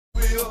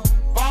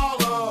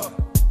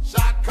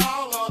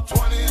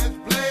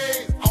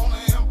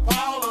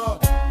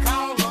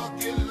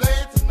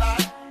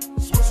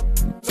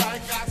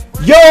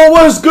Yo,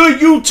 what's good,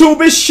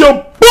 YouTube? It's your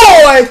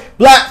boy,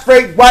 Black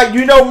Freight White.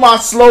 You know my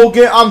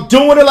slogan. I'm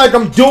doing it like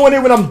I'm doing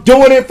it when I'm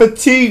doing it for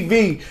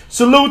TV.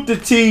 Salute the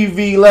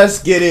TV.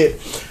 Let's get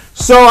it.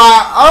 So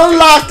I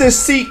unlocked a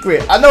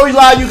secret. I know a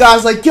lot of you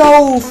guys like,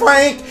 yo,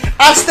 Frank,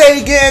 I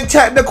stay getting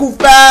technical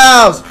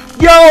fouls.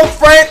 Yo,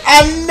 Frank,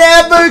 I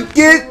never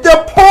get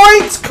the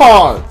points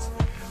cards.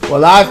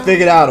 Well, I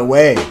figured out a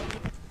way.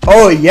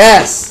 Oh,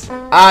 yes,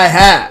 I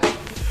have.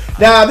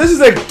 Now, this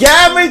is a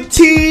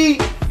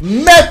guaranteed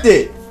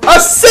method. A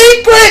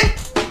secret!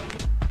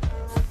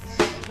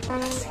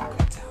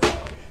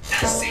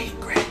 The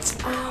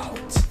secret's out.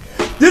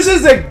 This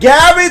is a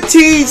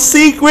guaranteed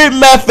secret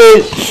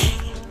method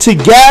to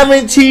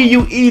guarantee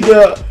you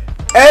either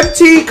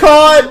MT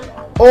card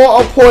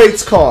or a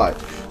points card.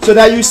 So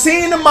now you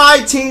see in the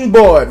Myteam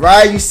board,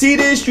 right? You see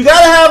this? You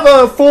gotta have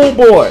a full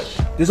board.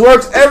 This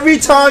works every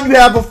time you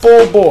have a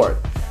full board.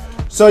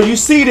 So you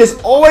see there's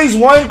always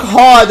one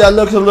card that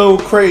looks a little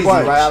crazy,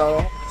 right? I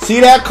don't know. See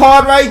that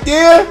card right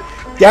there?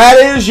 That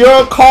is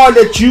your card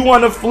that you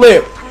want to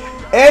flip.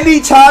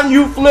 Anytime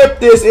you flip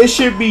this, it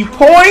should be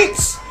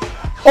points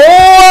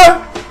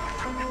or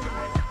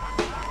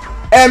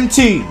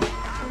MT.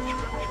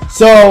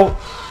 So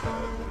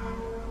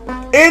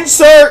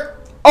insert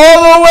all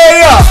the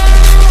way up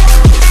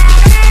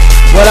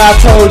what I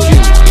told you.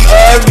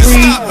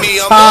 Every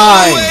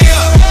time.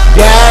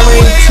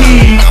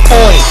 Guaranteed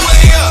points.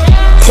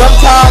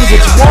 Sometimes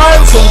it's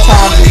 1,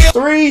 sometimes it's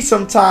 3,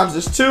 sometimes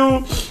it's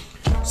 2.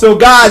 So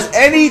guys,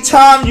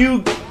 anytime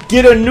you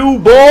get a new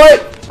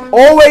board,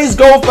 always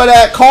go for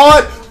that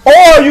card.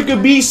 Or you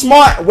can be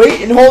smart,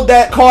 wait and hold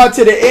that card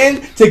to the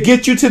end to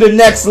get you to the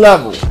next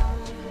level.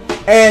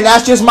 And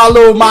that's just my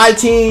little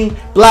Myteam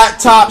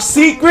Blacktop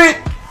secret.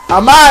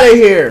 I'm out of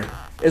here.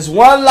 It's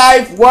one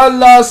life, one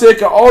love, so it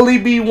can only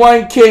be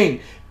one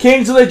king.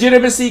 King's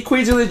legitimacy,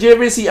 queen's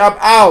legitimacy. I'm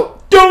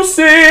out.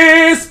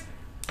 Deuces!